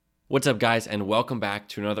What's up, guys, and welcome back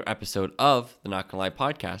to another episode of the Not Gonna Lie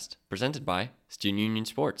podcast, presented by Student Union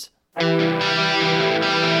Sports. It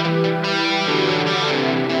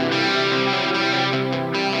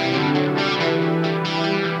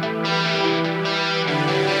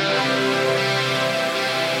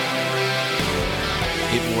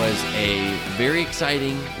was a very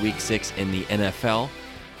exciting Week 6 in the NFL.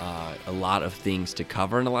 A lot of things to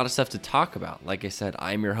cover and a lot of stuff to talk about. Like I said,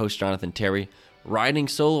 I'm your host, Jonathan Terry, riding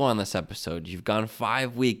solo on this episode. You've gone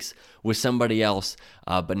 5 weeks with somebody else,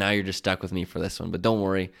 but now you're just stuck with me for this one. But don't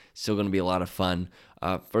worry, still going to be a lot of fun.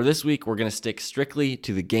 For this week, we're going to stick strictly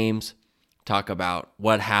to the games, talk about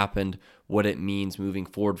what happened, what it means moving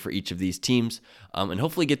forward for each of these teams, and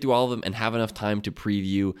hopefully get through all of them and have enough time to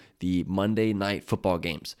preview the Monday night football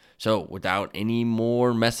games. So without any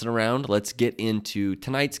more messing around, let's get into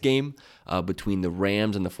tonight's game between the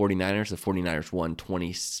Rams and the 49ers. The 49ers won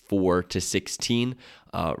 24-16,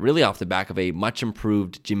 really off the back of a much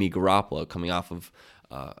improved Jimmy Garoppolo coming off of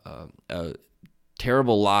a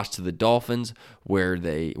terrible loss to the Dolphins where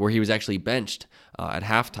he was actually benched at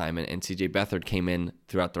halftime, and C.J. Beathard came in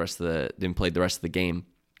throughout then played the rest of the game.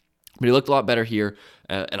 But he looked a lot better here,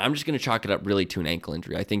 and I'm just going to chalk it up really to an ankle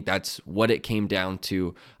injury. I think that's what it came down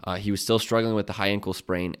to. He was still struggling with the high ankle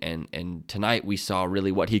sprain, and tonight we saw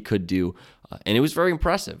really what he could do, and it was very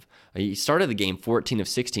impressive. He started the game 14 of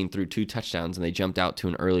 16 through 2 touchdowns, and they jumped out to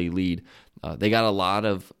an early lead. They got a lot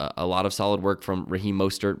of solid work from Raheem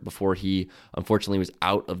Mostert before he unfortunately was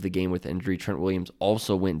out of the game with injury. Trent Williams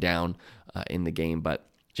also went down in the game, but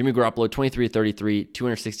Jimmy Garoppolo, 23-33,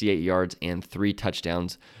 268 yards and 3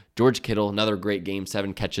 touchdowns. George Kittle, another great game,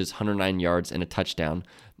 7 catches, 109 yards and a touchdown.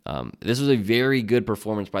 This was a very good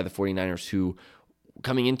performance by the 49ers who,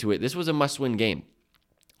 coming into it, this was a must-win game.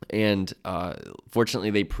 And fortunately,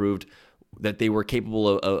 they proved that they were capable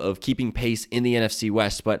of keeping pace in the NFC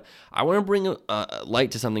West. But I want to bring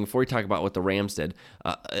light to something before we talk about what the Rams did.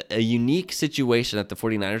 A unique situation that the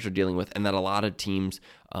 49ers are dealing with, and that a lot of teams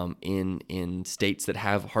in states that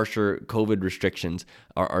have harsher COVID restrictions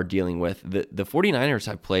are dealing with. The 49ers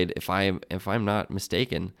have played, if I'm not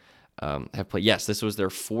mistaken, yes, this was their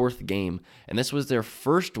 4th game, and this was their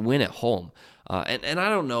first win at home. And I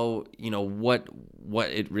don't know, what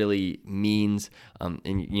it really means,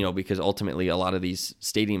 because ultimately a lot of these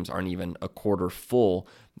stadiums aren't even a quarter full.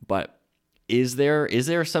 But is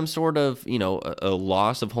there some sort of, a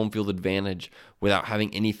loss of home field advantage without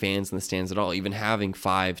having any fans in the stands at all? Even having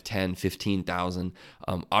 5, 10, 15,000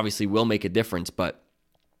 obviously will make a difference, but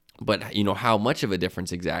how much of a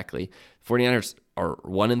difference exactly? 49ers are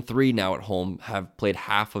 1-3 now at home, have played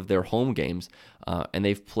half of their home games, and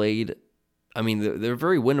they've played, they're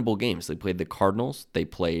very winnable games. They played the Cardinals, they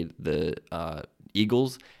played the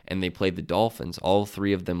Eagles, and they played the Dolphins. All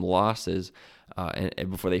 3 of them losses,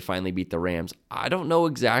 and before they finally beat the Rams. I don't know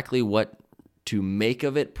exactly what to make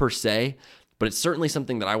of it per se, but it's certainly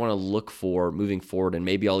something that I want to look for moving forward, and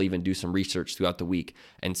maybe I'll even do some research throughout the week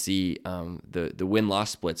and see the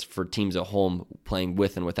win-loss splits for teams at home playing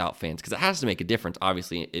with and without fans, because it has to make a difference,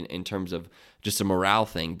 obviously, in terms of just a morale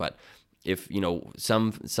thing. But if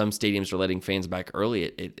some stadiums are letting fans back early,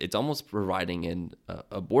 it's almost providing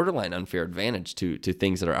a borderline unfair advantage to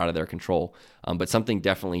things that are out of their control. But something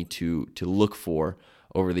definitely to look for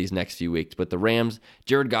over these next few weeks. But the Rams,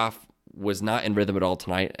 Jared Goff was not in rhythm at all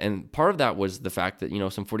tonight, and part of that was the fact that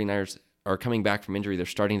some 49ers are coming back from injury. They're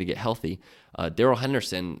starting to get healthy. Darrell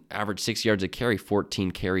Henderson averaged 6 yards a carry,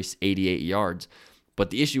 14 carries, 88 yards. But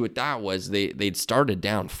the issue with that was they'd started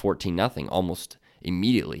down 14-0 almost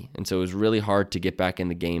immediately, and so it was really hard to get back in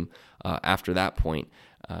the game after that point.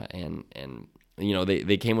 And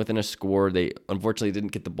they came within a score. They unfortunately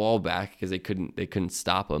didn't get the ball back because they couldn't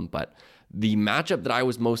stop them. But the matchup that I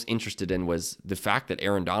was most interested in was the fact that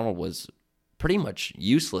Aaron Donald was pretty much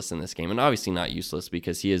useless in this game, and obviously not useless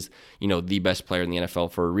because he is the best player in the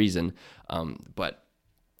NFL for a reason. But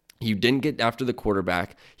he didn't get after the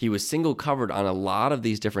quarterback. He was single covered on a lot of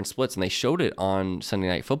these different splits, and they showed it on Sunday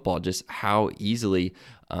Night Football just how easily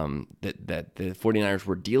that the 49ers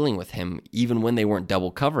were dealing with him even when they weren't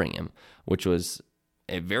double covering him, which was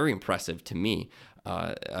very impressive to me.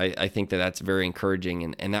 I think that's very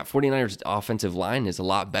encouraging, and that 49ers offensive line is a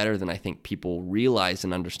lot better than I think people realize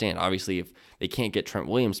and understand. Obviously, if they can't get Trent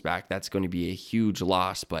Williams back, that's going to be a huge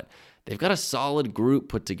loss, but they've got a solid group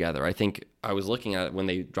put together. I think I was looking at it when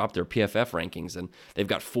they dropped their PFF rankings, and they've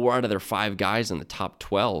got 4 out of their 5 guys in the top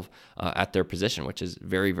 12 at their position, which is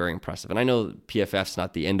very, very impressive. And I know PFF's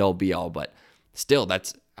not the end-all, be-all, but still,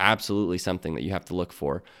 that's absolutely something that you have to look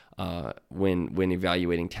for. when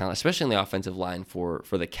evaluating talent, especially in the offensive line for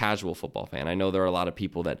the casual football fan. I know there are a lot of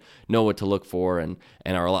people that know what to look for and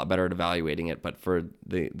are a lot better at evaluating it, but for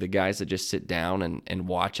the guys that just sit down and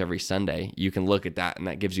watch every Sunday, you can look at that, and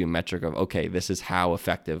that gives you a metric of, okay, this is how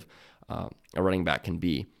effective a running back can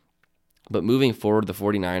be. But moving forward, the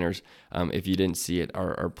 49ers, if you didn't see it,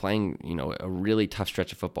 are playing a really tough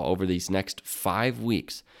stretch of football over these next 5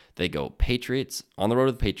 weeks. They go Patriots, on the road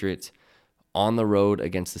with the Patriots, on the road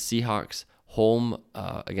against the Seahawks, home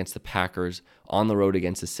against the Packers, on the road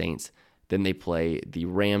against the Saints. Then they play the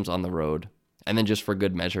Rams on the road. And then just for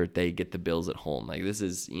good measure, they get the Bills at home. Like, this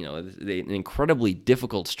is, an incredibly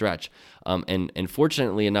difficult stretch. And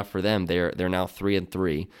fortunately enough for them, they're now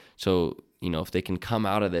 3-3. So, if they can come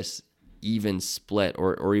out of this even split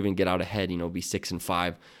or even get out ahead, be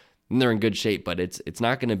 6-5, then they're in good shape. But it's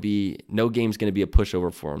not going to be, no game's going to be a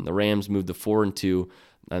pushover for them. The Rams moved to 4-2.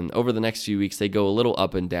 And over the next few weeks, they go a little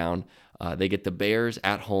up and down. They get the Bears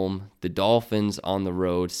at home, the Dolphins on the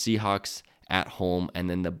road, Seahawks at home, and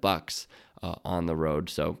then the Bucs on the road.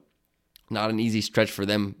 So not an easy stretch for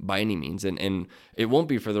them by any means. And it won't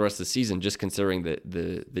be for the rest of the season, just considering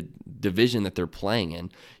the division that they're playing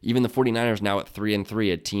in. Even the 49ers now at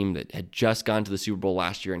 3-3, a team that had just gone to the Super Bowl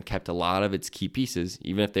last year and kept a lot of its key pieces,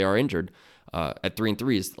 even if they are injured, at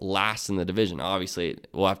 3-3 is last in the division. Obviously,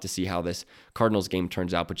 we'll have to see how this Cardinals game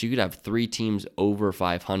turns out, but you could have 3 teams over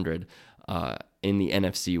 500 in the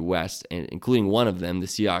NFC West, and including one of them, the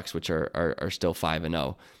Seahawks, which are still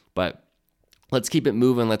 5-0. But let's keep it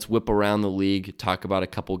moving. Let's whip around the league, talk about a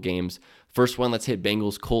couple games. First one, let's hit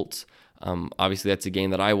Bengals-Colts. Obviously, that's a game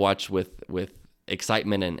that I watched with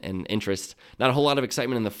excitement and interest. Not a whole lot of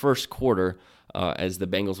excitement in the first quarter, as the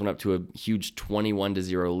Bengals went up to a huge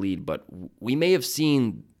 21-0 lead. But we may have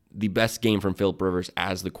seen the best game from Philip Rivers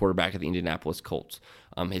as the quarterback of the Indianapolis Colts.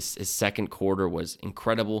 His second quarter was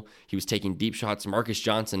incredible. He was taking deep shots. Marcus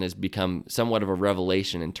Johnson has become somewhat of a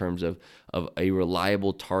revelation in terms of a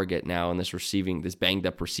reliable target now in this banged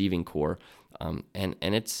up receiving core. And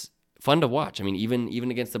it's fun to watch. I mean,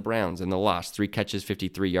 even against the Browns in the loss, 3 catches,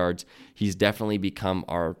 53 yards, he's definitely become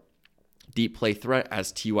our deep play threat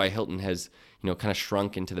as T.Y. Hilton has, kind of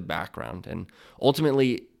shrunk into the background. And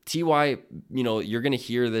ultimately, T.Y., you're going to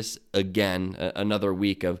hear this again another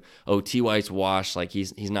week of, T.Y.'s washed, like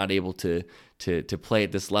he's not able to play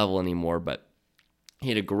at this level anymore. But he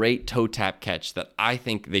had a great toe tap catch that I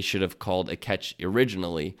think they should have called a catch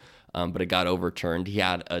originally, but it got overturned. He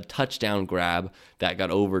had a touchdown grab that got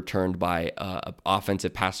overturned by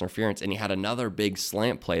offensive pass interference, and he had another big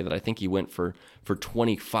slant play that I think he went for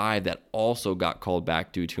 25 that also got called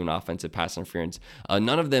back due to an offensive pass interference.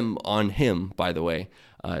 None of them on him, by the way,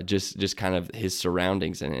 just kind of his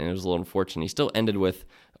surroundings, and it was a little unfortunate. He still ended with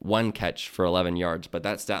 1 catch for 11 yards, but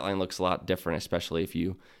that stat line looks a lot different, especially if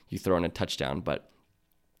you throw in a touchdown. But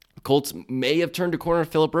Colts may have turned a corner of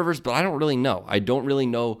Philip Rivers, but I don't really know. I don't really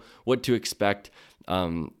know what to expect.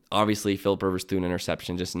 Obviously, Philip Rivers threw an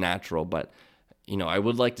interception, just natural. But, I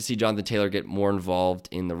would like to see Jonathan Taylor get more involved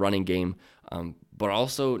in the running game, but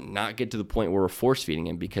also not get to the point where we're force-feeding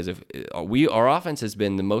him, because our offense has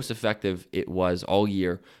been the most effective it was all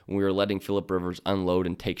year when we were letting Philip Rivers unload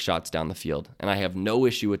and take shots down the field. And I have no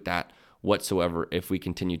issue with that whatsoever if we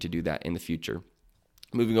continue to do that in the future.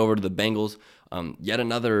 Moving over to the Bengals, yet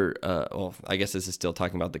another, I guess this is still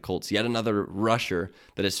talking about the Colts, yet another rusher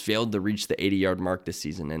that has failed to reach the 80-yard mark this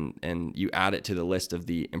season. And you add it to the list of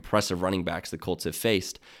the impressive running backs the Colts have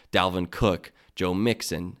faced: Dalvin Cook, Joe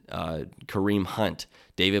Mixon, Kareem Hunt,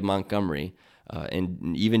 David Montgomery,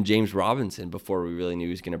 and even James Robinson before we really knew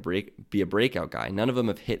he was going to be a breakout guy. None of them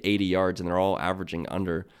have hit 80 yards, and they're all averaging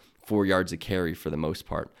under 4 yards a carry for the most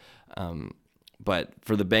part. But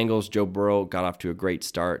for the Bengals, Joe Burrow got off to a great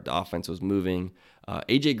start. The offense was moving.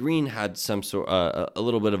 AJ Green had some sort, a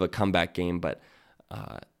little bit of a comeback game, but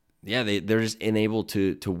they're just unable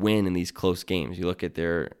to win in these close games. You look at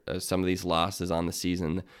their some of these losses on the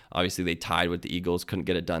season. Obviously, they tied with the Eagles, couldn't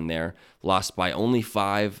get it done there. Lost by only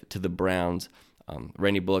 5 to the Browns.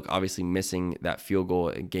 Randy Bullock obviously missing that field goal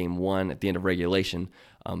in game 1 at the end of regulation.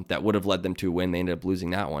 That would have led them to a win. They ended up losing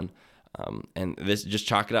that one. And this just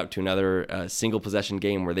chalk it up to another single possession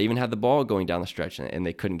game where they even had the ball going down the stretch and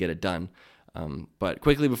they couldn't get it done. But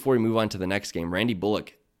quickly before we move on to the next game, Randy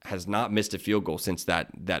Bullock has not missed a field goal since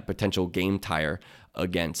that potential game tire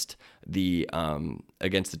against the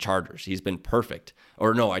Chargers. He's been perfect.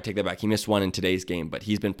 Or no, I take that back. He missed one in today's game, but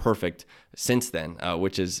he's been perfect since then,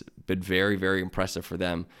 which has been very, very impressive for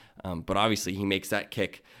them. But obviously he makes that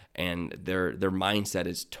kick, and their mindset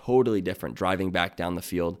is totally different driving back down the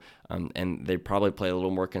field, and they probably play a little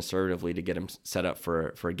more conservatively to get him set up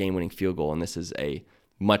for a game-winning field goal, and this is a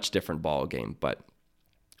much different ball game. But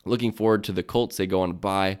looking forward to the Colts. They go on a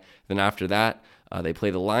bye. Then after that, they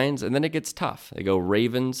play the Lions, and then it gets tough. They go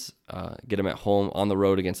Ravens, get them at home, on the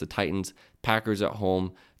road against the Titans, Packers at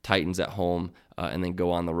home, Titans at home, and then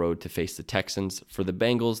go on the road to face the Texans. For the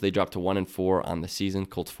Bengals, they drop to 1-4 on the season,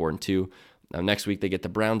 Colts 4-2. Next week, they get the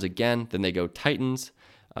Browns again. Then they go Titans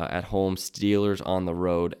at home, Steelers on the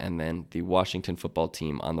road, and then the Washington football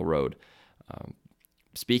team on the road.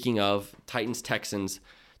 Speaking of Titans,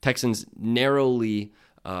 Texans narrowly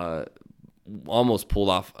almost pulled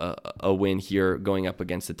off a win here going up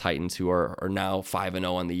against the Titans, who are now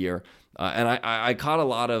 5-0 on the year. And I caught a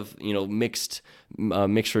lot of mixed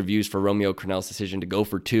reviews for Romeo Crennel's decision to go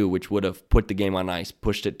for 2, which would have put the game on ice,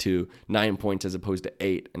 pushed it to 9 points as opposed to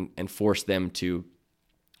 8, and forced them to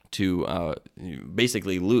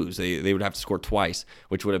basically lose. They would have to score twice,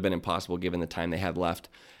 which would have been impossible given the time they had left.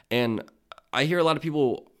 And I hear a lot of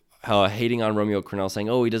people hating on Romeo Crennel, saying,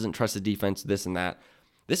 oh, he doesn't trust the defense, this and that.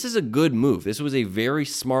 This is a good move. This was a very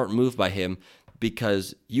smart move by him,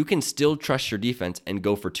 because you can still trust your defense and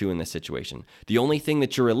go for 2 in this situation. The only thing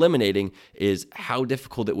that you're eliminating is how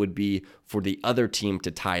difficult it would be for the other team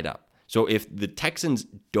to tie it up. So if the Texans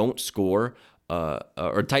don't score,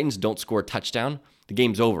 or Titans don't score a touchdown, the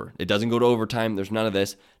game's over. It doesn't go to overtime. There's none of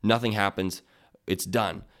this. Nothing happens. It's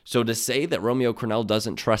done. So to say that Romeo Crennel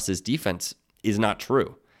doesn't trust his defense is not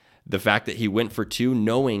true. The fact that he went for 2,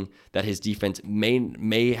 knowing that his defense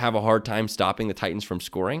may have a hard time stopping the Titans from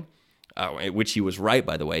scoring, which he was right,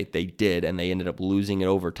 by the way. They did, and they ended up losing in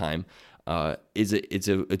overtime. It's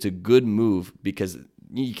a good move, because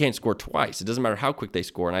you can't score twice. It doesn't matter how quick they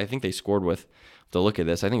score, and I think they scored with, to look at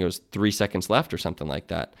this, I think it was 3 seconds left or something like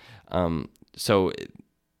that. Oh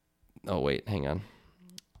wait, hang on.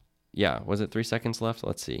 Yeah, was it 3 seconds left?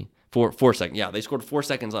 Let's see. 4 seconds. Yeah, they scored 4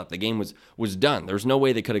 seconds left. The game was done. There's no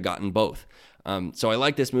way they could have gotten both. So I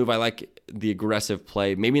like this move. I like the aggressive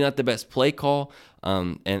play. Maybe not the best play call,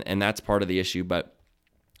 and that's part of the issue. But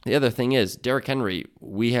the other thing is, Derrick Henry,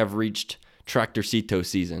 we have reached Tractorcito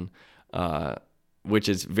season, which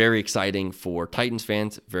is very exciting for Titans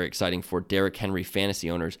fans, very exciting for Derrick Henry fantasy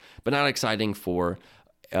owners, but not exciting for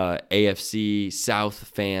AFC South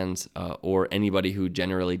fans or anybody who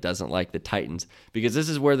generally doesn't like the Titans, because this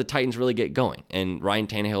is where the Titans really get going. And Ryan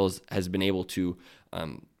Tannehill has been able to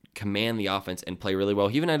command the offense and play really well.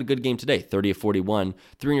 He even had a good game today, 30 of 41,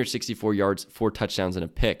 364 yards, 4 touchdowns, and a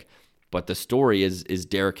pick. But the story is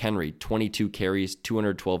Derrick Henry, 22 carries,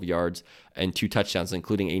 212 yards, and 2 touchdowns,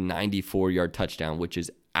 including a 94-yard touchdown, which is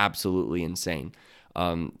absolutely insane.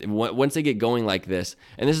 Once they get going like this,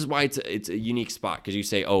 and this is why it's a unique spot, because you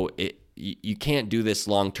say, you can't do this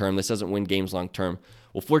long term. This doesn't win games long term.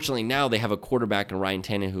 Well, fortunately now they have a quarterback in Ryan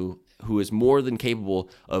Tannehill who is more than capable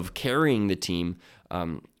of carrying the team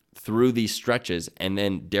through these stretches, and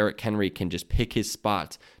then Derrick Henry can just pick his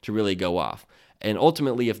spots to really go off. And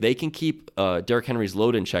ultimately, if they can keep Derrick Henry's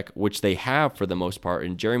load in check, which they have for the most part,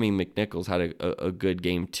 and Jeremy McNichols had a good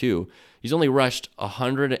game too. He's only rushed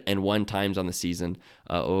 101 times on the season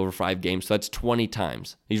over 5 games, so that's 20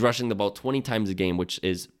 times. He's rushing the ball 20 times a game, which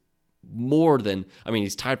is more than,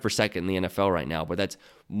 he's tied for second in the NFL right now, but that's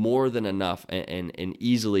more than enough and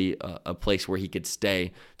easily a place where he could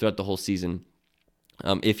stay throughout the whole season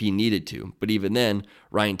if he needed to. But even then,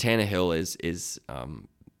 Ryan Tannehill is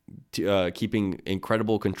keeping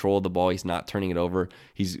incredible control of the ball. He's not turning it over.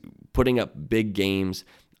 He's putting up big games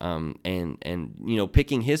and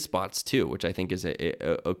picking his spots too, which I think is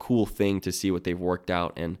a cool thing to see what they've worked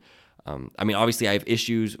out. And obviously I have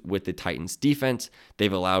issues with the Titans defense.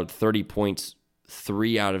 They've allowed 30 points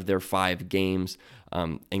 3 out of their 5 games,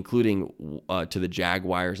 including to the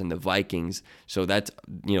Jaguars and the Vikings. So that's,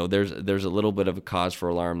 there's a little bit of a cause for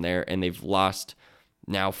alarm there. And they've lost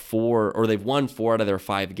now they've won 4 out of their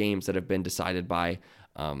 5 games that have been decided by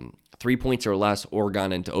 3 points or less or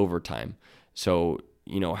gone into overtime. So,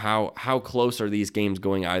 how close are these games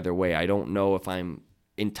going either way? I don't know if I'm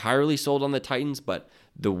entirely sold on the Titans, but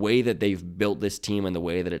the way that they've built this team and the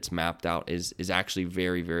way that it's mapped out is actually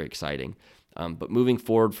very, very exciting. But moving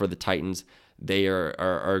forward for the Titans, they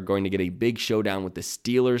are going to get a big showdown with the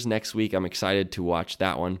Steelers next week. I'm excited to watch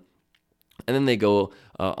that one. And then they go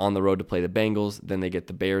on the road to play the Bengals. Then they get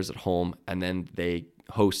the Bears at home, and then they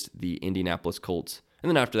host the Indianapolis Colts. And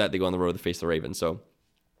then after that, they go on the road to face the Ravens. So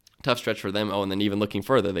tough stretch for them. Oh, and then even looking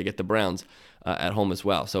further, they get the Browns at home as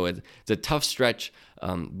well. So it's a tough stretch,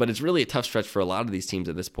 but it's really a tough stretch for a lot of these teams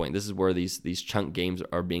at this point. This is where these chunk games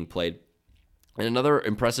are being played. And another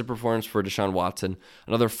impressive performance for Deshaun Watson,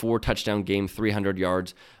 another 4-touchdown game, 300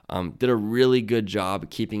 yards. Did a really good job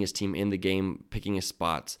keeping his team in the game, picking his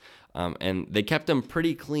spots. And they kept him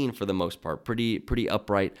pretty clean for the most part, pretty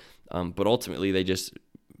upright. But ultimately, they just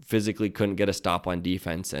physically couldn't get a stop on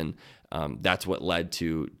defense. And that's what led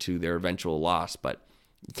to their eventual loss. But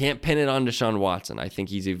you can't pin it on Deshaun Watson. I think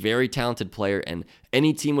he's a very talented player, and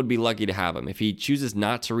any team would be lucky to have him. If he chooses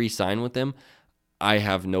not to re-sign with them, I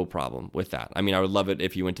have no problem with that. I mean, I would love it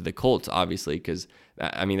if he went to the Colts, obviously, because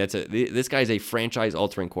this guy's a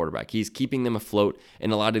franchise-altering quarterback. He's keeping them afloat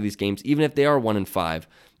in a lot of these games, even if they are 1-5.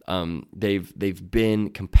 They've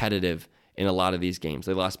been competitive in a lot of these games.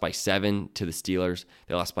 They lost by 7 to the Steelers.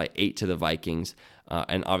 They lost by 8 to the Vikings,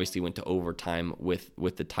 and obviously went to overtime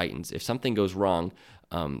with the Titans. If something goes wrong,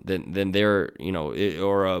 then they're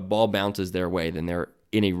or a ball bounces their way, then they're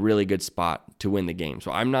in a really good spot to win the game.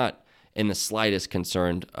 So I'm not in the slightest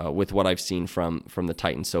concerned with what I've seen from the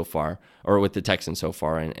Titans so far, or with the Texans so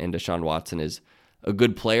far, and Deshaun Watson is a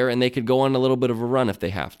good player, and they could go on a little bit of a run if they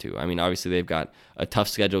have to. I mean, obviously they've got a tough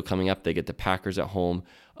schedule coming up. They get the Packers at home,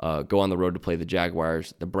 go on the road to play the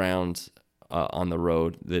Jaguars, the Browns on the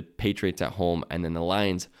road, the Patriots at home, and then the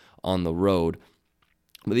Lions on the road.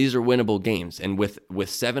 But these are winnable games, and with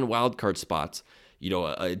 7 wild card spots,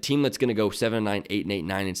 a team that's going to go 7-9, 8-8,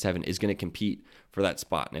 9-7 is going to compete for that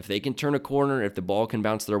spot. And if they can turn a corner, if the ball can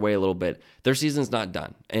bounce their way a little bit, their season's not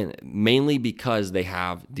done. And mainly because they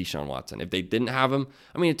have Deshaun Watson. If they didn't have him,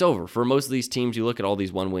 I mean, it's over. For most of these teams, you look at all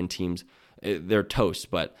these one-win teams, they're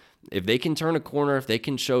toast. But if they can turn a corner, if they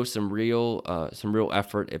can show some real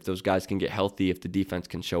effort, if those guys can get healthy, if the defense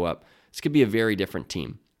can show up, this could be a very different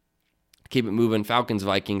team. Keep it moving.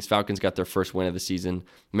 Vikings. Falcons got their first win of the season.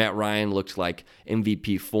 Matt Ryan looks like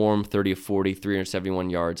MVP form, 30 of 40, 371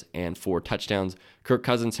 yards, and 4 touchdowns. Kirk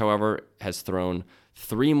Cousins, however, has thrown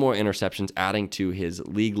 3 more interceptions, adding to his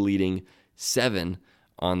league-leading 7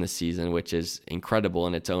 on the season, which is incredible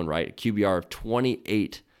in its own right. A QBR of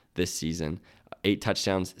 28 this season, 8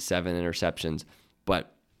 touchdowns, 7 interceptions.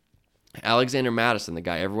 But Alexander Mattison, the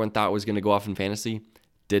guy everyone thought was going to go off in fantasy,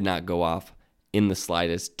 did not go off in the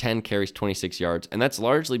slightest. 10 carries, 26 yards, and that's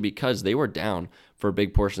largely because they were down for a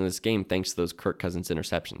big portion of this game thanks to those Kirk Cousins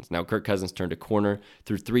interceptions. Now, Kirk Cousins turned a corner,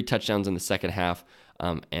 threw 3 touchdowns in the second half,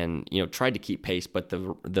 and tried to keep pace, but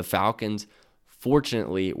the Falcons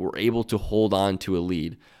fortunately were able to hold on to a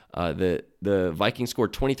lead. The Vikings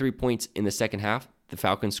scored 23 points in the second half. The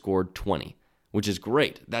Falcons scored 20. Which is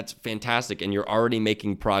great. That's fantastic, and you're already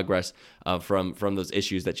making progress from those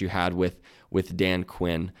issues that you had with Dan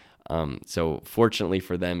Quinn. So fortunately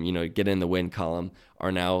for them, get in the win column,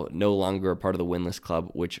 are now no longer a part of the winless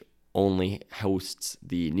club, which only hosts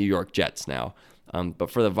the New York Jets now. But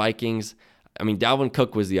for the Vikings, I mean, Dalvin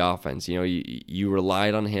Cook was the offense. You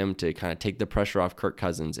relied on him to kind of take the pressure off Kirk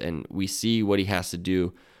Cousins, and we see what he has to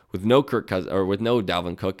do with no Kirk Cousins or with no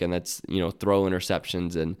Dalvin Cook, and that's throw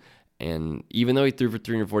interceptions and even though he threw for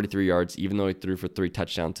 343 yards, even though he threw for 3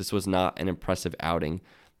 touchdowns, this was not an impressive outing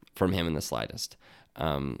from him in the slightest.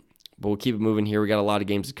 But we'll keep it moving here. We got a lot of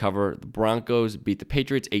games to cover. The Broncos beat the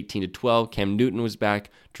Patriots 18-12. Cam Newton was back.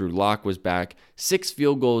 Drew Lock was back. 6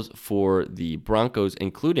 field goals for the Broncos,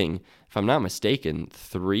 including, if I'm not mistaken,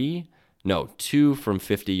 2 from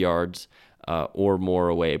 50 yards or more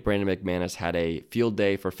away. Brandon McManus had a field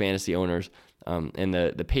day for fantasy owners. And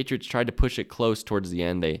the Patriots tried to push it close towards the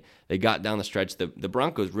end. They got down the stretch. The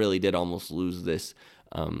Broncos really did almost lose this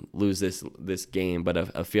game, but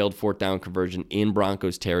a failed 4th down conversion in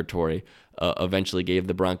Broncos territory eventually gave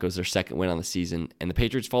the Broncos their second win on the season, and the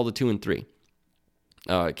Patriots fall to 2-3.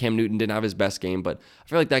 Cam Newton didn't have his best game, but I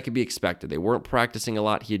feel like that could be expected. They weren't practicing a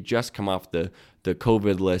lot. He had just come off the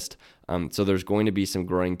COVID list, so there's going to be some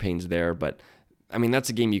growing pains there. But I mean, that's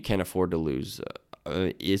a game you can't afford to lose.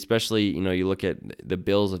 Especially, you look at the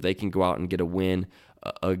Bills, if they can go out and get a win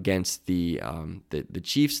against the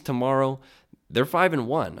Chiefs tomorrow, they're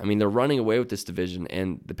 5-1. I mean, they're running away with this division,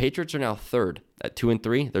 and the Patriots are now 3rd at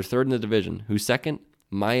 2-3. They're 3rd in the division. Who's 2nd?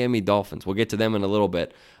 Miami Dolphins. We'll get to them in a little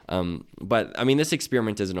bit. But I mean, this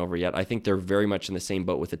experiment isn't over yet. I think they're very much in the same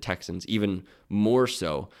boat with the Texans, even more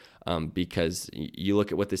so. Because you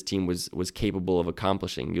look at what this team was capable of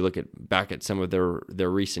accomplishing. You look back at some of their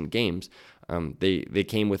recent games. They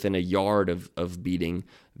came within a yard of beating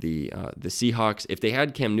the Seahawks. If they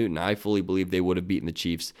had Cam Newton, I fully believe they would have beaten the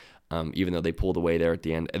Chiefs, even though they pulled away there at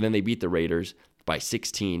the end. And then they beat the Raiders by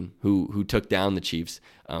 16, who took down the Chiefs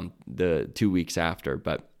the 2 weeks after.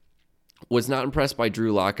 But was not impressed by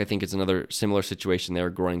Drew Lock. I think it's another similar situation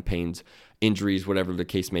there, growing pains, injuries, whatever the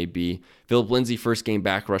case may be. Phillip Lindsay, first game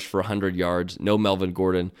back, rushed for 100 yards. No Melvin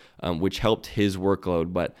Gordon, which helped his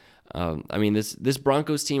workload. But I mean, this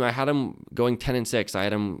Broncos team, I had them going 10-6. I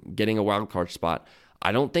had them getting a wild card spot.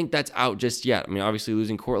 I don't think that's out just yet. I mean, obviously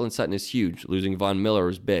losing Courtland Sutton is huge. Losing Von Miller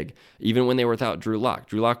is big. Even when they were without Drew Lock.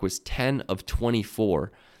 Drew Lock was 10 of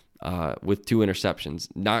 24 with 2 interceptions.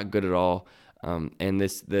 Not good at all. And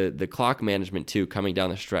the clock management too, coming down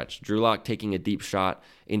the stretch. Drew Lock taking a deep shot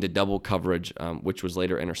into double coverage, which was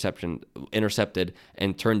later intercepted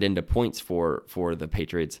and turned into points for the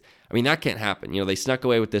Patriots. I mean, that can't happen. They snuck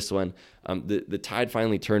away with this one. The tide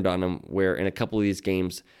finally turned on them, where in a couple of these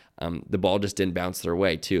games, the ball just didn't bounce their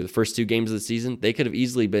way too. The first 2 games of the season, they could have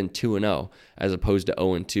easily been 2-0 as opposed to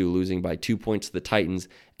 0-2, losing by 2 points to the Titans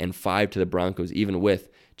and 5 to the Broncos, even with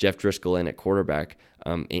Jeff Driscoll in at quarterback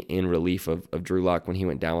in relief of Drew Lock when he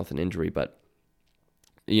went down with an injury. But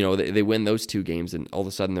they win those 2 games, and all of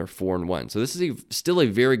a sudden they're 4-1. So this is still a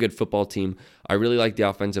very good football team. I really like the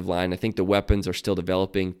offensive line. I think the weapons are still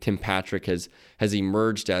developing. Tim Patrick has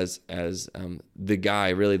emerged as the guy,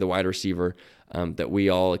 really the wide receiver that we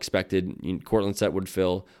all expected Courtland Sutton would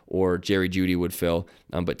fill or Jerry Jeudy would fill.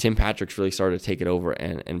 But Tim Patrick's really started to take it over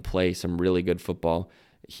and play some really good football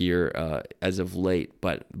here as of late.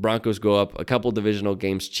 But Broncos go up a couple divisional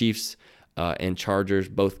games. Chiefs and Chargers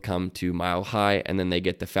both come to Mile High, and then they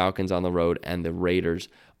get the Falcons on the road and the Raiders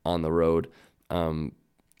on the road.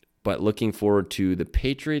 But looking forward to the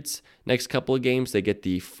Patriots next couple of games. They get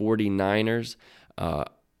the 49ers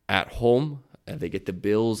at home. They get the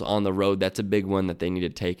Bills on the road. That's a big one that they need to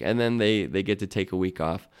take. And then they get to take a week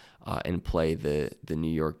off and play the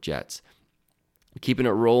New York Jets. Keeping it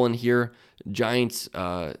rolling here, Giants,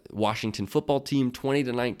 Washington football team,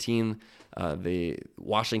 20-19. The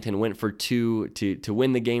Washington went for 2 to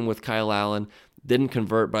win the game with Kyle Allen. Didn't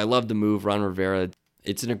convert, but I love the move, Ron Rivera.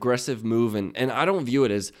 It's an aggressive move, and I don't view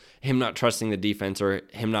it as him not trusting the defense or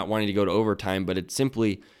him not wanting to go to overtime, but it's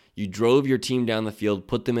simply you drove your team down the field,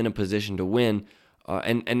 put them in a position to win,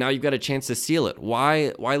 and now you've got a chance to seal it.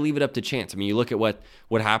 Why leave it up to chance? I mean, you look at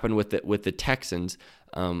what happened with the Texans.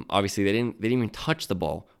 Obviously, they didn't even touch the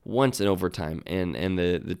ball once in overtime, and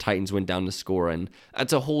the Titans went down to score, and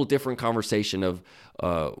that's a whole different conversation of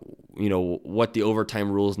what the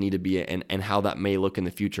overtime rules need to be and how that may look in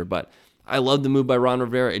the future. But I love the move by Ron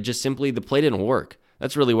Rivera. It just simply the play didn't work.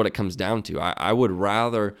 That's really what it comes down to. I would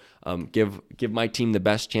rather give my team the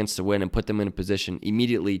best chance to win and put them in a position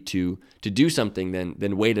immediately to do something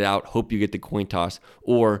than wait it out, hope you get the coin toss,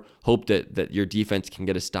 or hope that your defense can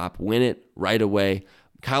get a stop. Win it right away.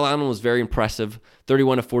 Kyle Allen was very impressive,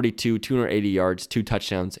 31 of 42, 280 yards, 2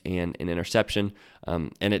 touchdowns, and an interception.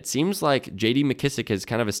 And it seems like J.D. McKissic has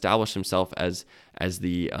kind of established himself as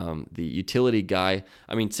the utility guy.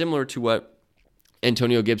 I mean, similar to what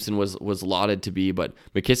Antonio Gibson was lauded to be, but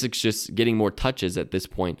McKissic's just getting more touches at this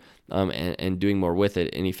point, and doing more with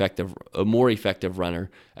it, a more effective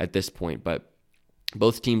runner at this point. But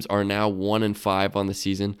both teams are now 1-5 on the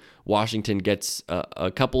season. Washington gets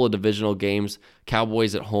a couple of divisional games,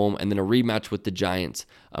 Cowboys at home, and then a rematch with the Giants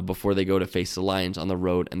before they go to face the Lions on the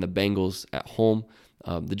road and the Bengals at home.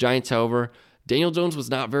 The Giants, however, Daniel Jones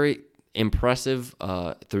was not very impressive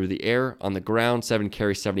through the air. On the ground, 7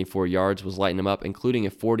 carries, 74 yards, was lighting them up, including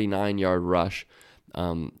a 49-yard rush.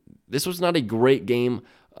 This was not a great game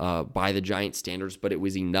by the Giants standards, but it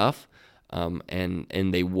was enough.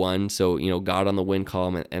 And they won, so got on the win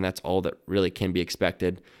column, and that's all that really can be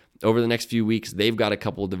expected. Over the next few weeks, they've got a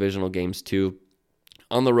couple of divisional games too.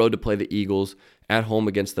 On the road to play the Eagles, at home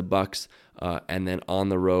against the Bucs, and then on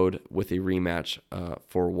the road with a rematch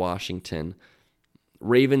for Washington.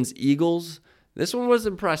 Ravens-Eagles, this one was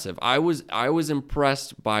impressive. I was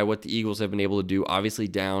impressed by what the Eagles have been able to do. Obviously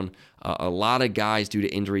down a lot of guys due to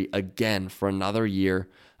injury again for another year.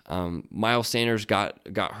 Miles Sanders got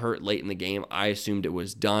hurt late in the game. I assumed it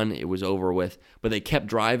was done. It was over with. But they kept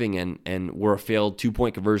driving and were a failed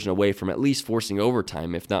 2-point conversion away from at least forcing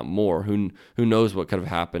overtime, if not more. Who knows what could have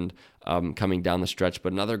happened coming down the stretch.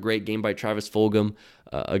 But another great game by Travis Fulgham,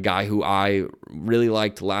 a guy who I really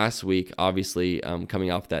liked last week, obviously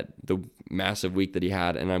coming off the massive week that he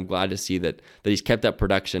had. And I'm glad to see that he's kept that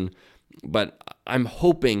production. But I'm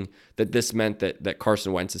hoping that this meant that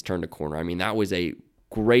Carson Wentz has turned a corner. I mean, that was a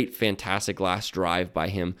great, fantastic last drive by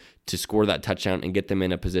him to score that touchdown and get them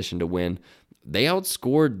in a position to win. They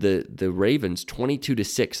outscored the Ravens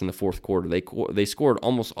 22-6 in the fourth quarter. They scored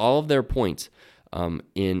almost all of their points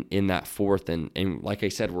in that fourth, and like I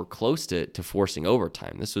said, we're close to forcing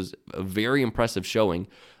overtime. This was a very impressive showing.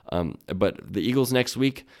 But the Eagles next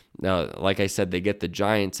week, like I said, they get the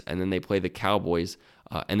Giants, and then they play the Cowboys,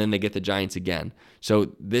 and then they get the Giants again.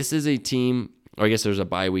 So this is a team, or I guess there's a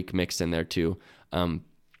bye week mixed in there too.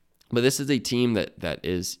 But this is a team that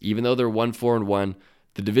is, even though they're 1-4-1,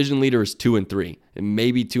 The division leader is 2-3, and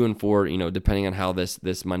maybe 2-4, depending on how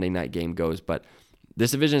this Monday night game goes. But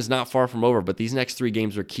this division is not far from over, but these next 3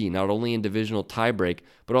 games are key, not only in divisional tiebreak,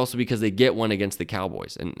 but also because they get one against the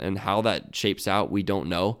Cowboys. And how that shapes out, we don't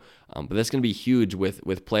know. But that's going to be huge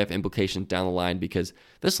with playoff implications down the line, because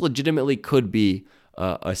this legitimately could be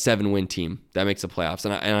a 7-win team that makes the playoffs.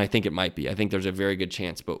 And I think it might be. I think there's a very good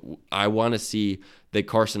chance. But I want to see the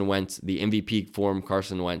Carson Wentz, the MVP form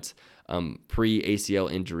Carson Wentz, pre-ACL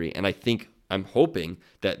injury. And I'm hoping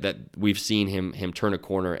that we've seen him turn a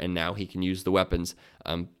corner, and now he can use the weapons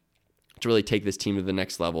to really take this team to the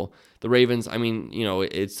next level. The Ravens,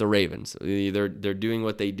 it's the Ravens. They're doing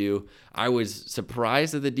what they do. I was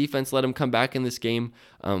surprised that the defense let them come back in this game,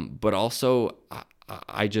 but also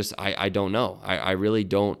I don't know. I really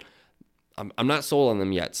don't. I'm not sold on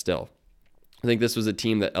them yet still. I think this was a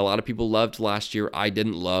team that a lot of people loved last year. I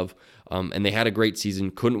didn't love, and they had a great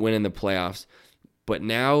season, couldn't win in the playoffs. But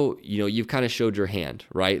now, you've kind of showed your hand,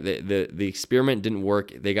 right? The experiment didn't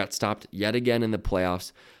work. They got stopped yet again in the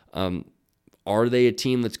playoffs. Are they a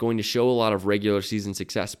team that's going to show a lot of regular season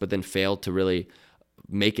success, but then fail to really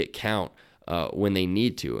make it count when they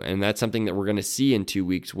need to? And that's something that we're going to see in 2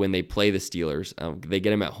 weeks when they play the Steelers. They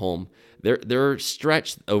get them at home. They're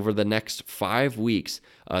stretched over the next 5 weeks.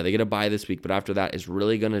 They get a bye this week, but after that is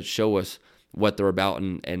really going to show us what they're about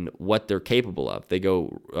and what they're capable of. They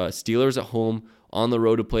go Steelers at home, on the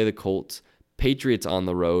road to play the Colts, Patriots on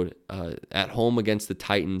the road, at home against the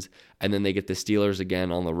Titans, and then they get the Steelers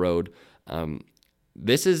again on the road.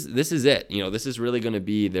 This is it. This is really going to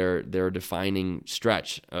be their defining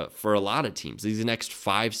stretch for a lot of teams. These next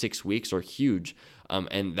 5-6 weeks are huge,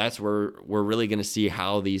 and that's where we're really going to see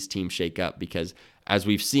how these teams shake up, because as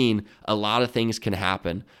we've seen, a lot of things can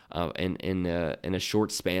happen in a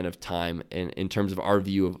short span of time in terms of our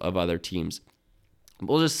view of other teams.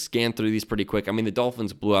 We'll just scan through these pretty quick. The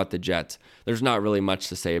Dolphins blew out the Jets. There's not really much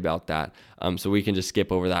to say about that, so we can just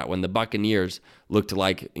skip over that one. The Buccaneers looked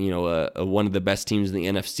like one of the best teams in the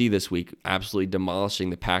NFC this week, absolutely demolishing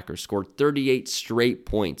the Packers. Scored 38 straight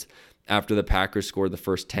points after the Packers scored the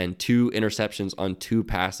first 10. 2 interceptions on 2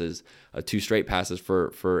 passes, 2 straight passes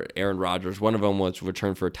for Aaron Rodgers. One of them was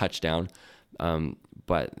returned for a touchdown.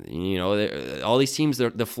 But all these teams,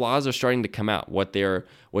 the flaws are starting to come out. What they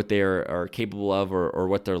are capable of, or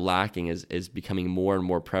what they're lacking, is becoming more and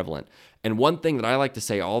more prevalent. And one thing that I like to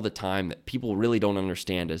say all the time that people really don't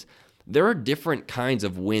understand is there are different kinds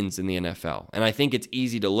of wins in the NFL. And I think it's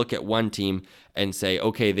easy to look at one team and say,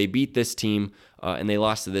 okay, they beat this team and they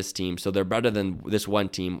lost to this team, so they're better than this one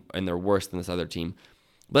team and they're worse than this other team.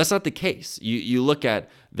 But that's not the case. You look at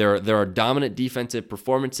there are dominant defensive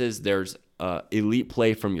performances. There's elite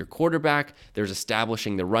play from your quarterback. There's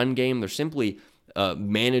establishing the run game. There's simply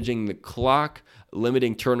managing the clock,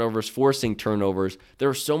 limiting turnovers, forcing turnovers. There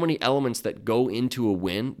are so many elements that go into a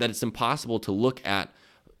win that it's impossible to look at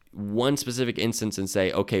one specific instance and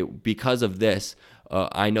say, okay, because of this,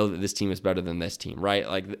 I know that this team is better than this team, right?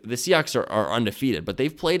 Like the Seahawks are undefeated, but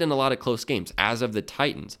they've played in a lot of close games, as of the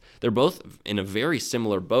Titans. They're both in a very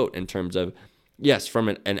similar boat in terms of, yes,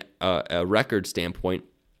 from a record standpoint,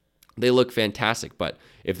 they look fantastic. But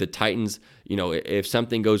if the Titans, if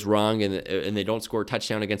something goes wrong and they don't score a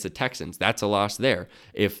touchdown against the Texans, that's a loss there.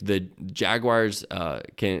 If the Jaguars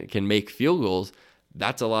can make field goals,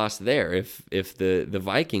 that's a loss there. If the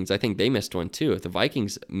Vikings, I think they missed one too. If the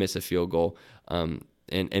Vikings miss a field goal and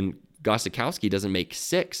Gostkowski doesn't make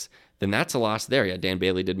 6, then that's a loss there. Yeah, Dan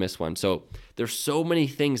Bailey did miss one. So there's so many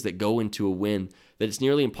things that go into a win that it's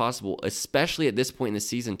nearly impossible, especially at this point in the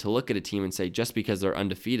season, to look at a team and say just because they're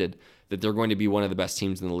undefeated that they're going to be one of the best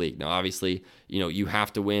teams in the league. Now, obviously, you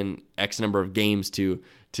have to win X number of games to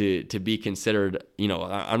be considered.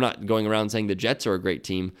 I'm not going around saying the Jets are a great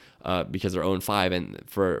team because they're 0-5 and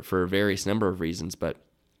for various number of reasons, but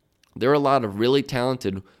there are a lot of really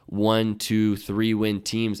talented 1, 2, 3 win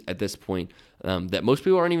teams at this point that most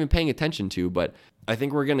people aren't even paying attention to. But I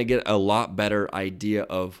think we're going to get a lot better idea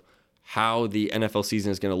of how the NFL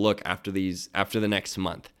season is going to look after the next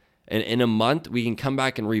month. And in a month, we can come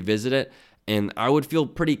back and revisit it, and I would feel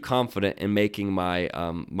pretty confident in making my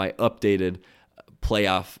my updated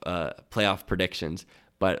playoff predictions.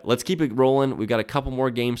 But let's keep it rolling. We've got a couple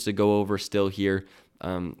more games to go over still here.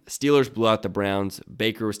 Steelers blew out the Browns.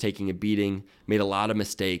 Baker was taking a beating, made a lot of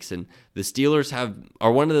mistakes, and the Steelers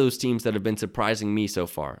are one of those teams that have been surprising me so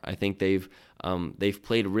far. I think they've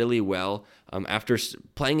played really well. After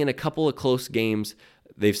playing in a couple of close games,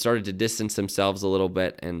 they've started to distance themselves a little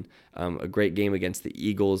bit, and a great game against the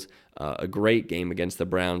Eagles, a great game against the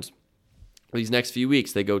Browns. These next few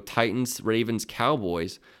weeks, they go Titans, Ravens,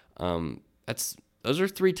 Cowboys. That's those are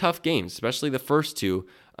three tough games, especially the first two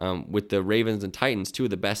with the Ravens and Titans, two of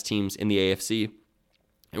the best teams in the AFC.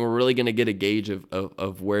 And we're really going to get a gauge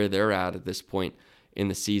of where they're at this point in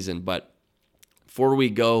the season. But before we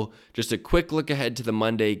go, just a quick look ahead to the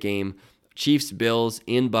Monday game. Chiefs-Bills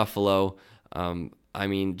in Buffalo.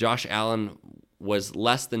 Josh Allen was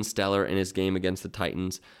less than stellar in his game against the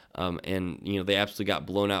Titans. And they absolutely got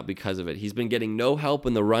blown out because of it. He's been getting no help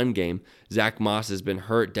in the run game. Zach Moss has been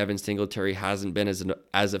hurt. Devin Singletary hasn't been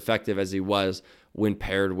as effective as he was when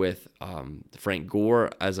paired with Frank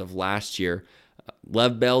Gore as of last year.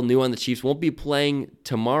 Lev Bell, new on the Chiefs, won't be playing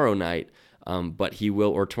tomorrow night, but he will,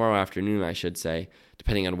 or tomorrow afternoon, I should say,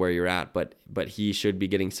 depending on where you're at. But he should be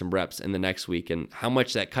getting some reps in the next week. And how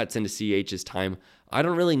much that cuts into CH's time, I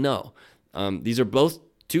don't really know. These are both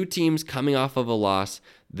two teams coming off of a loss.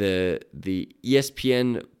 The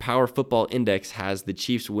ESPN Power Football Index has the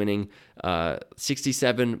Chiefs winning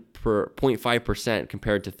 67.5%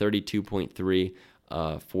 compared to 32.3%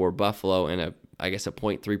 for Buffalo, and a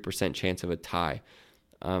 0.3% chance of a tie.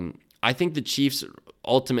 I think the Chiefs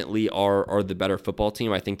ultimately are the better football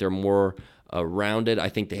team. I think they're more rounded. I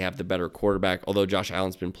think they have the better quarterback, although Josh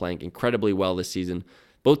Allen's been playing incredibly well this season.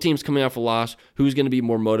 Both teams coming off a loss. Who's going to be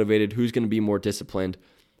more motivated? Who's going to be more disciplined?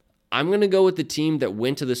 I'm going to go with the team that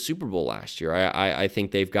went to the Super Bowl last year. I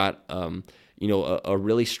think they've got a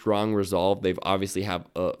really strong resolve. They've obviously have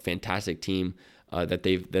a fantastic team that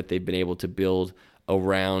they've been able to build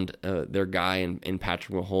around their guy in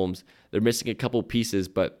Patrick Mahomes. They're missing a couple pieces,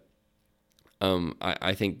 but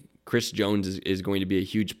I think Chris Jones is going to be a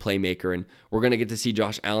huge playmaker, and we're going to get to see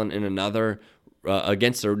Josh Allen in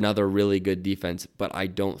against another really good defense. But I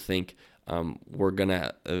don't think we're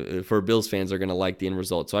gonna for Bills fans are gonna like the end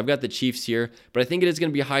result. So I've got the Chiefs here, but I think it is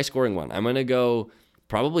gonna be a high scoring one. I'm gonna go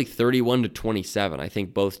probably 31-27. I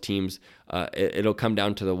think both teams it'll come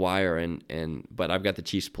down to the wire, but I've got the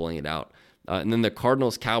Chiefs pulling it out. And then the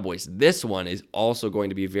Cardinals Cowboys. This one is also going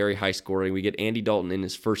to be very high scoring. We get Andy Dalton in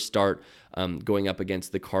his first start going up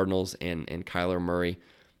against the Cardinals and Kyler Murray.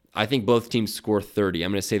 I think both teams score 30.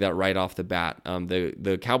 I'm going to say that right off the bat.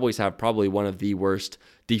 The Cowboys have probably one of the worst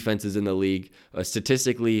defenses in the league.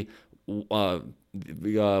 Statistically,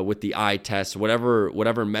 with the eye test,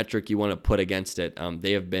 whatever metric you want to put against it,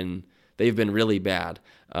 they've been really bad.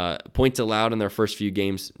 Points allowed in their first few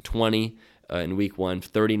games, 20 in week 1,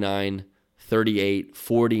 39, 38,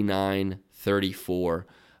 49, 34.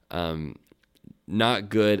 Not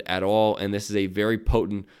good at all, and this is a very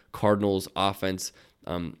potent Cardinals offense.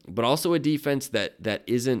 But also a defense that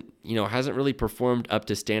isn't, hasn't really performed up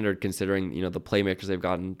to standard considering, the playmakers they've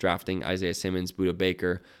gotten drafting Isaiah Simmons, Budda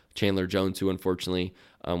Baker, Chandler Jones, who unfortunately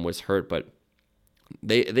was hurt. But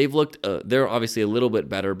they've looked, they're obviously a little bit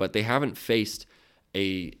better, but they haven't faced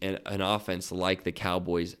an offense like the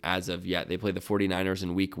Cowboys as of yet. They played the 49ers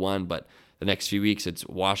in week 1, but the next few weeks it's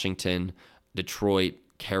Washington, Detroit,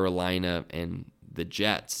 Carolina, and the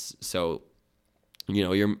Jets. So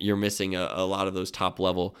you're missing a lot of those top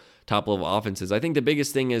level offenses. I think the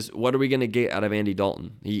biggest thing is, what are we going to get out of Andy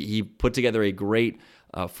Dalton? He put together a great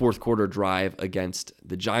fourth quarter drive against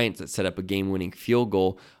the Giants that set up a game-winning field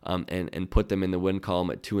goal and put them in the win column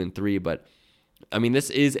at 2-3. But this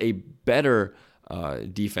is a better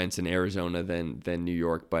defense in Arizona than New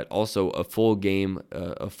York, but also a full game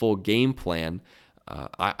plan.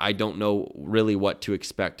 I don't know really what to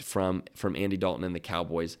expect from Andy Dalton and the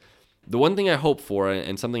Cowboys. The one thing I hope for,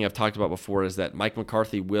 and something I've talked about before, is that Mike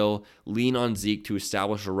McCarthy will lean on Zeke to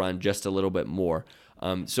establish a run just a little bit more.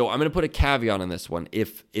 So I'm going to put a caveat on this one.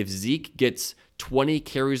 If Zeke gets 20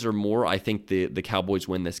 carries or more, I think the Cowboys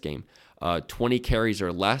win this game. 20 carries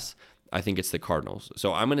or less, I think it's the Cardinals.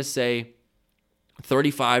 So I'm going to say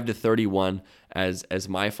 35-31 as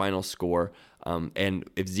my final score. And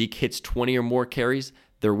if Zeke hits 20 or more carries,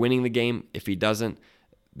 they're winning the game. If he doesn't,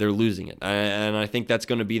 they're losing it. And I think that's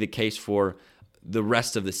going to be the case for the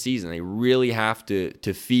rest of the season. They really have to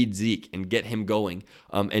feed Zeke and get him going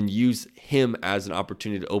and use him as an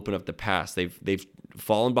opportunity to open up the pass. They've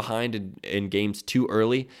fallen behind in games too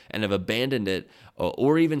early and have abandoned it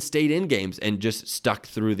or even stayed in games and just stuck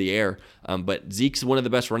through the air. But Zeke's one of the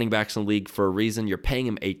best running backs in the league for a reason. You're paying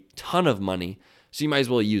him a ton of money, so you might as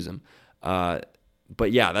well use him.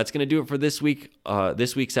 But yeah, that's going to do it for this week.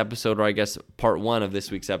 This week's episode, or I guess part 1 of this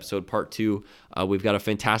week's episode. Part 2, we've got a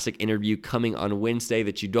fantastic interview coming on Wednesday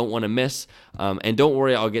that you don't want to miss. And don't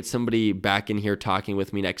worry, I'll get somebody back in here talking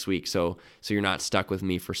with me next week, so you're not stuck with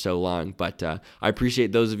me for so long. But I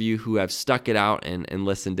appreciate those of you who have stuck it out and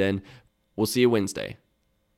listened in. We'll see you Wednesday.